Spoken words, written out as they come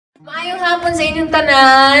Maayong hapon sa inyong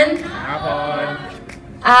tanan.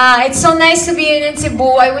 It's so nice to be in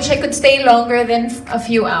Cebu. I wish I could stay longer than a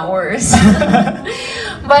few hours.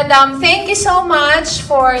 But thank you so much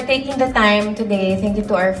for taking the time today. Thank you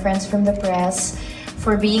to our friends from the press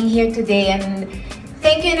for being here today. And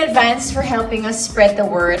thank you in advance for helping us spread the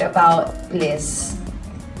word about Bliss.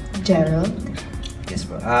 Jerrold? Yes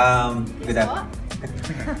po. Good afternoon.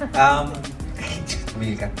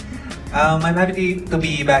 I'm happy to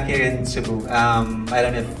be back here in Cebu. I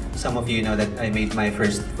don't know if some of you know that I made my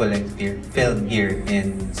first full-length film here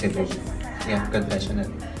in Cebu. Yeah,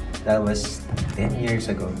 Confessional. That was 10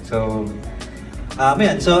 years ago. So,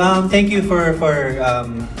 thank you for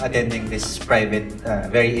attending this private,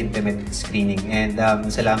 very intimate screening, and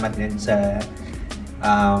salamat din sa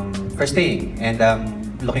for staying. And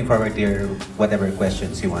looking forward to your whatever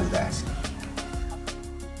questions you want to ask.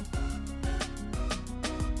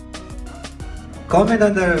 Comment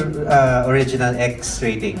on the original X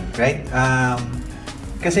rating, right?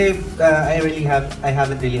 Kasi I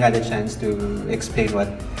haven't really had a chance to explain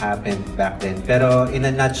what happened back then. Pero in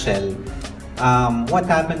a nutshell, what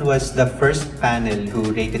happened was the first panel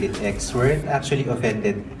who rated it X weren't actually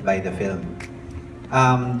offended by the film.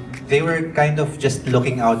 They were kind of just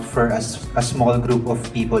looking out for a small group of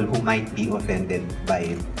people who might be offended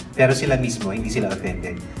by it. Pero sila mismo, hindi sila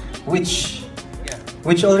offended.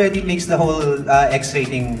 Which already makes the whole X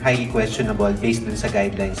rating highly questionable based dun sa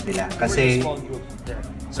guidelines nila. Kasi... We're the small group.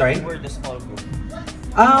 Sorry? We're the small group.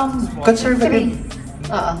 Conservative.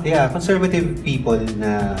 Yeah, conservative people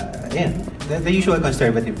na... Yeah, the usual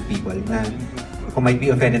conservative people na who might be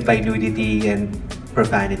offended by nudity and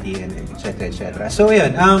profanity and etc. etc. So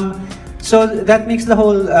yun, so that makes the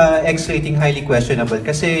whole X rating highly questionable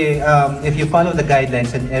kasi if you follow the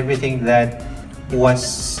guidelines and everything that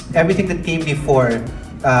came before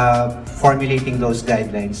formulating those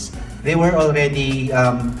guidelines, they were already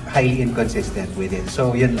highly inconsistent with it.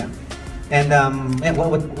 So yun lang. And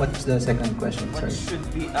what's the second question? What Sorry.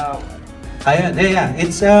 should be out? Ayun, yeah.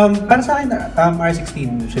 It's para sa akin,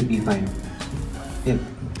 R16 should be fine. Yeah.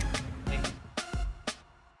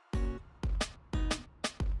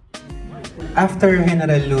 After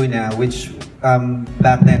Heneral Luna, which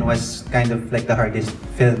back then was kind of like the hardest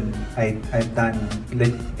film I've done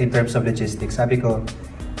in terms of logistics, sabi ko,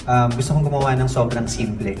 gusto kong gumawa ng sobrang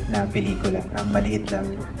simple na pelikula, maliit lang.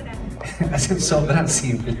 As in, sobrang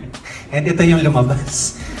simple. And ito yung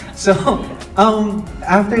lumabas. So,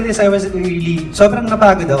 after this, I was really, sobrang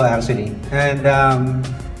napagod ako actually. And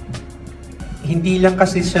hindi lang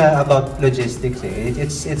kasi siya about logistics eh.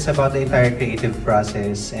 It's about the entire creative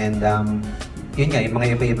process and yun nga, yung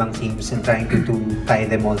mga iba-ibang themes and trying to tie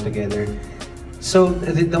them all together. So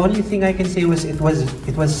the only thing I can say was it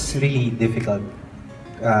was really difficult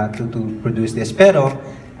to produce this. Pero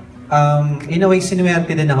in a way,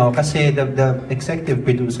 sinuwerte din ako kasi the executive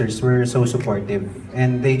producers were so supportive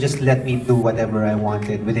and they just let me do whatever I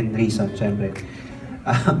wanted within reason, syempre.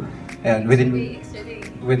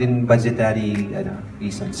 Within budgetary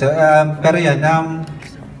reasons. So, pero yan,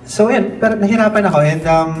 pero nahirapan ako and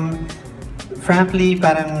frankly,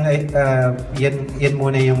 parang yan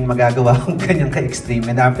muna yung magagawa kong kanyang ka-extreme,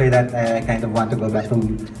 and after that, I kind of want to go back to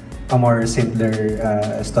a more simpler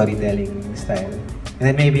storytelling style.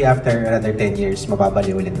 And then maybe after another 10 years,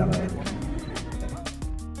 mababali ulit ako.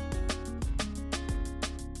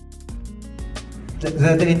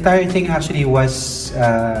 The entire thing actually was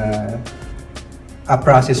a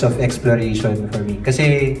process of exploration for me.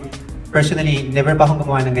 Kasi personally, never pa akong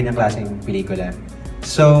gumawa ng ganyang klaseng pelikula.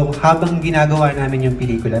 So habang ginagawa namin yung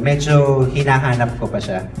pelikula, medyo hinahanap ko pa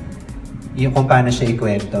siya. Yung kung paano siya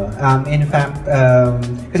ikwento. In fact,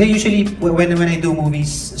 kasi usually when I do movies,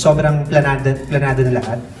 sobrang planado na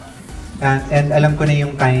lahat. And alam ko na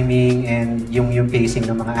yung timing and yung pacing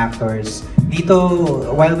ng mga actors. Dito,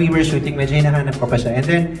 while we were shooting, medyo hinahanap ko pa siya. And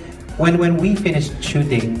then, when we finished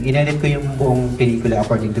shooting, inedit ko yung buong pelikula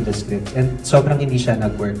according to the script. And sobrang hindi siya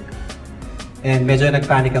nag-work. And medyo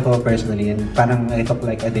nag-panic ako personally. And parang I took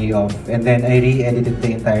like a day off. And then I re-edited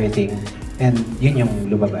the entire thing. And yun yung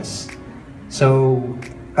lumabas. So,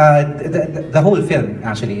 the whole film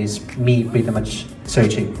actually is me pretty much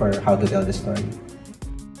searching for how to tell the story.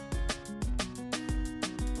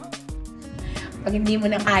 Pag hindi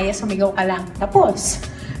mo na kaya, sumigaw ka lang. Tapos.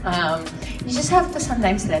 You just have to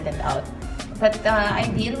sometimes let it out. But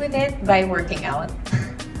I deal with it by working out,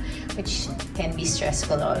 which can be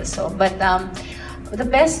stressful also. But the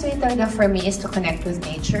best way talaga for me is to connect with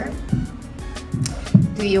nature.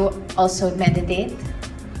 Do you also meditate?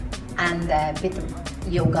 And a bit of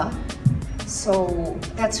yoga. So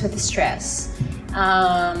that's with the stress.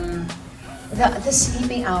 The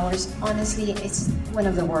sleeping hours, honestly, it's one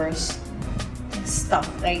of the worst stuff,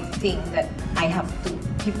 like, thing that I have to,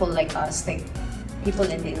 people like us, like, people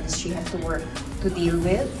in the industry have to work to deal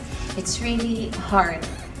with. It's really hard.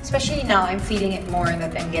 Especially now, I'm feeling it more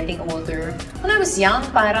that I'm getting older. When I was young,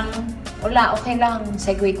 parang, wala, okay lang,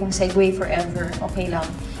 segue kung segue forever, okay lang.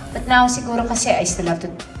 But now, siguro kasi I still have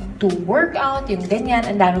to work out, yung ganyan,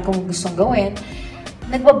 ang dami kong gustong gawin.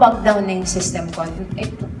 Nagbabog down na yung system ko.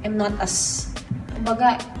 I'm not as,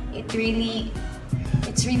 kumbaga, it's really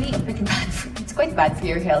a bit bad. It's quite bad for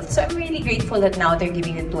your health. So I'm really grateful that now they're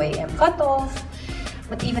giving the 2 a.m. cutoff.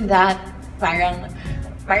 But even that, parang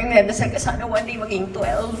nadasal ka sana one day maging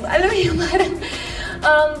 12. Alam mo yung parang,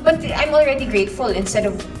 but I'm already grateful instead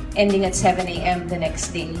of ending at 7 a.m. the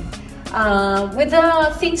next day. With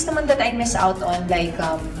the things naman that I miss out on, like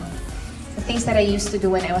the things that I used to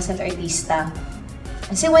do when I was an artista.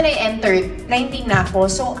 Kasi when I entered, 19 na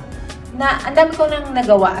ako, so ang dami ko nang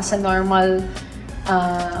nagawa as a normal,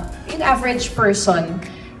 yung average person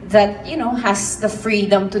that, you know, has the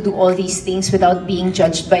freedom to do all these things without being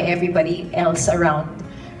judged by everybody else around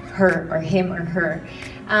her or him or her.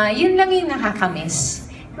 Yun lang yung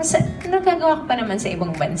nakakamiss. Mas nagagawa ko pa naman sa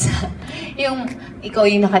ibang bansa. Yung ikaw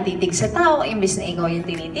yung nakatitig sa tao, imbes na ikaw yung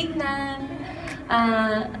tinitignan.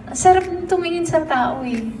 Sarap tumingin sa tao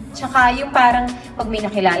eh. Tsaka yung parang pag may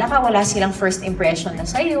nakilala ka, wala silang first impression na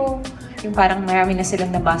sa'yo. Yung parang marami na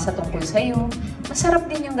silang nabasa tungkol sa'yo.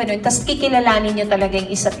 Masarap din yung ganun. Tapos kikilalanin nyo talaga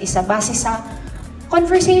yung isa't isa base sa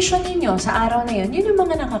conversation ninyo sa araw na yun. Yun yung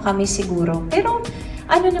mga nakakamiss siguro. Pero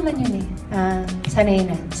ano naman yun eh.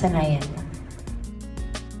 Sanayan na.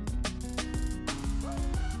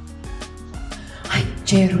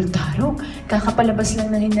 Jerrold Tarog, kakapalabas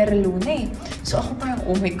lang ng Heneral Luna eh. So ako parang,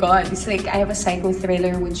 oh my God, it's like I have a psycho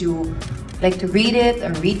thriller, would you like to read it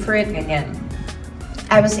or read for it? Ganyan.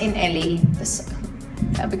 I was in LA, tapos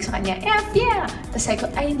sabi ko sa kanya, yeah! Tapos sabi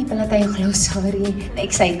ko, ay, hindi pala tayo close, sorry.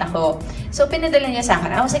 Na-excite ako. So pinadala niya sa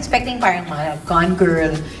akin, I was expecting parang mga Gone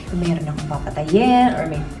Girl, meron akong papatayin,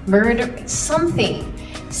 or may murder, something.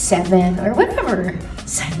 7, or whatever.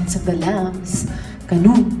 Silence of the Lambs.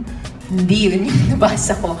 Ganun. Hindi yun yung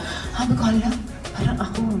nabasa ko. Sabi ko, parang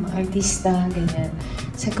ako, artista, ganyan.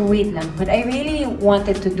 Sabi ko, wait lang. But I really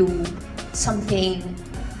wanted to do something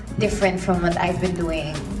different from what I've been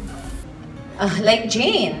doing. Like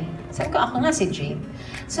Jane. Sabi ko, ako nga si Jane.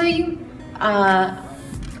 So,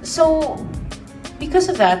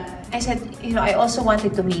 because of that, I said, you know, I also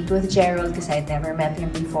wanted to meet with Jerrold because I'd never met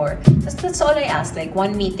him before. That's all I asked, like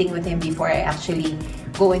one meeting with him before I actually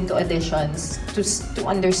go into auditions to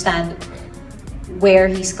understand where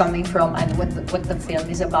he's coming from and what the film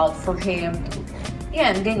is about for him.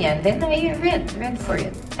 Yan, ganyan. Then I read for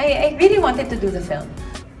it. I really wanted to do the film.